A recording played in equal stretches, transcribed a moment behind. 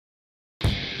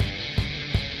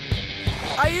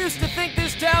I used to think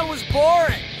this town was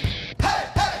boring.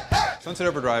 Sunset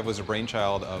Overdrive was a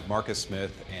brainchild of Marcus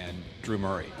Smith and Drew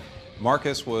Murray.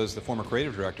 Marcus was the former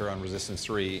creative director on Resistance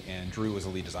 3, and Drew was the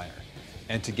lead designer.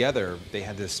 And together, they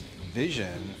had this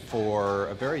vision for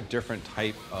a very different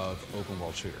type of open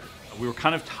world shooter. We were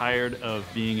kind of tired of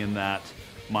being in that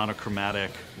monochromatic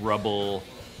rubble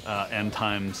end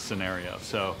times scenario.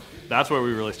 So that's where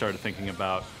we really started thinking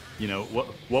about, you know,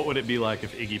 what would it be like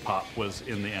if Iggy Pop was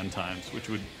in the end times, which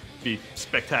would be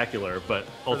spectacular, but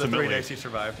ultimately for the 3 days he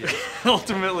survived. Yeah.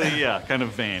 Ultimately, yeah, kind of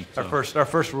vain. So. Our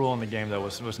first rule in the game though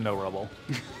was no rubble.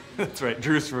 That's right.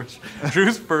 Drew's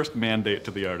first mandate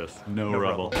to the artist: no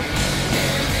rubble.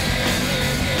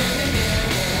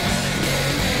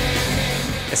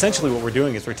 Essentially, what we're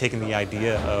doing is we're taking the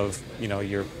idea of, you know,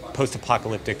 your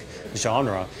post-apocalyptic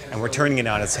genre, and we're turning it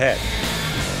on its head.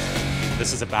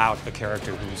 This is about a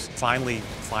character who's finally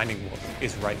finding what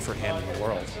is right for him in the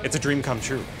world. It's a dream come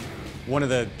true. One of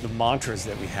the mantras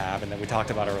that we have and that we talked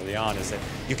about early on is that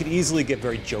you could easily get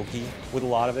very jokey with a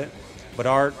lot of it, but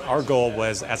our goal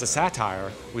was, as a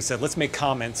satire, we said, let's make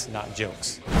comments, not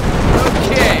jokes.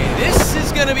 Okay, this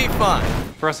is gonna be fun.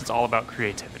 For us, it's all about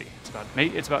creativity.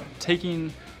 It's about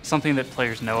taking something that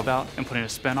players know about and putting a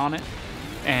spin on it,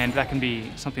 and that can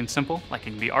be something simple, like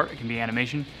it can be art, it can be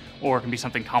animation, or it can be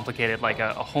something complicated, like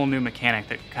a whole new mechanic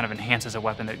that kind of enhances a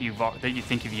weapon that you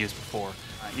think you've used before.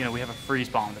 You know, we have a freeze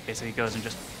bomb that basically goes and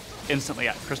just instantly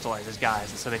crystallizes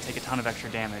guys, and so they take a ton of extra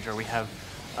damage. Or we have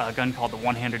a gun called the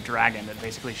One-Handed Dragon that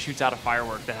basically shoots out a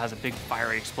firework that has a big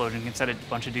fiery explosion, can set a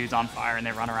bunch of dudes on fire, and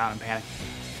they run around and panic.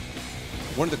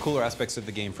 One of the cooler aspects of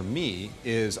the game for me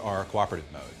is our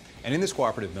cooperative mode. And in this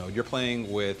cooperative mode, you're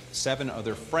playing with 7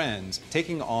 other friends,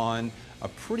 taking on a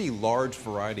pretty large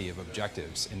variety of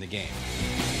objectives in the game.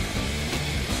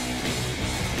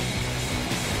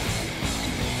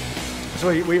 So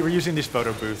we're using these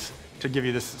photo booths to give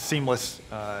you this seamless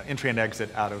entry and exit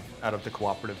out of the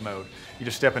cooperative mode. You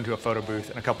just step into a photo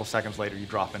booth, and a couple seconds later you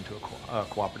drop into a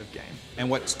cooperative game. And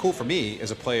what's cool for me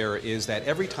as a player is that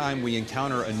every time we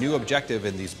encounter a new objective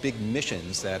in these big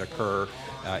missions that occur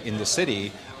in the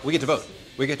city, we get to vote.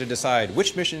 We get to decide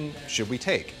which mission should we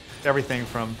take. Everything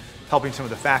from helping some of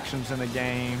the factions in the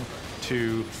game,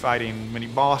 to fighting mini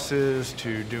bosses,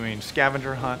 to doing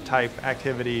scavenger hunt type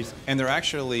activities. And there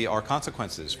actually are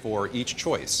consequences for each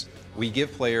choice. We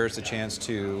give players a chance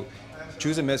to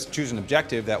choose an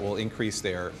objective that will increase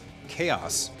their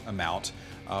chaos amount,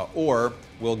 or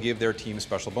will give their team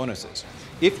special bonuses.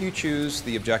 If you choose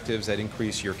the objectives that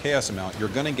increase your chaos amount, you're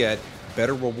going to get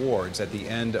better rewards at the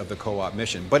end of the co-op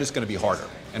mission, but it's going to be harder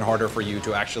and harder for you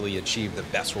to actually achieve the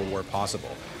best reward possible.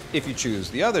 If you choose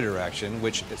the other direction,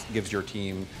 which gives your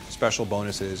team special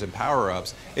bonuses and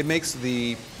power-ups, it makes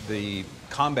the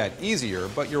combat easier,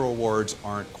 but your rewards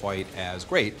aren't quite as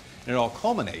great. And it all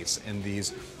culminates in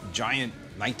these giant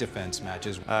night defense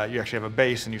matches. You actually have a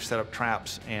base and you set up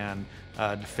traps and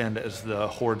defend as the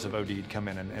hordes of OD come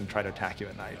in and try to attack you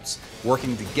at night.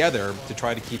 Working together to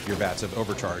try to keep your vats of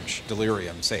Overcharge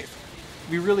Delirium safe.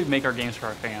 We really make our games for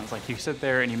our fans. Like, you sit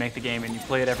there and you make the game and you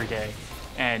play it every day.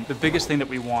 And the biggest thing that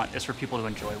we want is for people to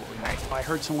enjoy what we make. I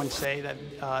heard someone say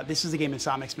that this is the game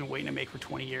Insomniac's been waiting to make for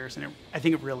 20 years, and I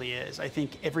think it really is. I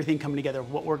think everything coming together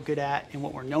of what we're good at and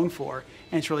what we're known for,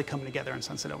 and it's really coming together in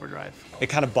Sunset Overdrive. It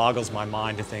kind of boggles my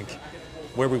mind to think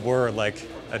where we were like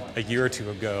a year or two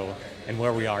ago and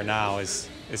where we are now is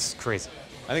crazy.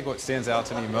 I think what stands out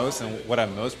to me most and what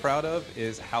I'm most proud of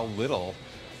is how little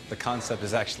the concept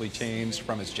has actually changed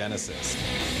from its genesis.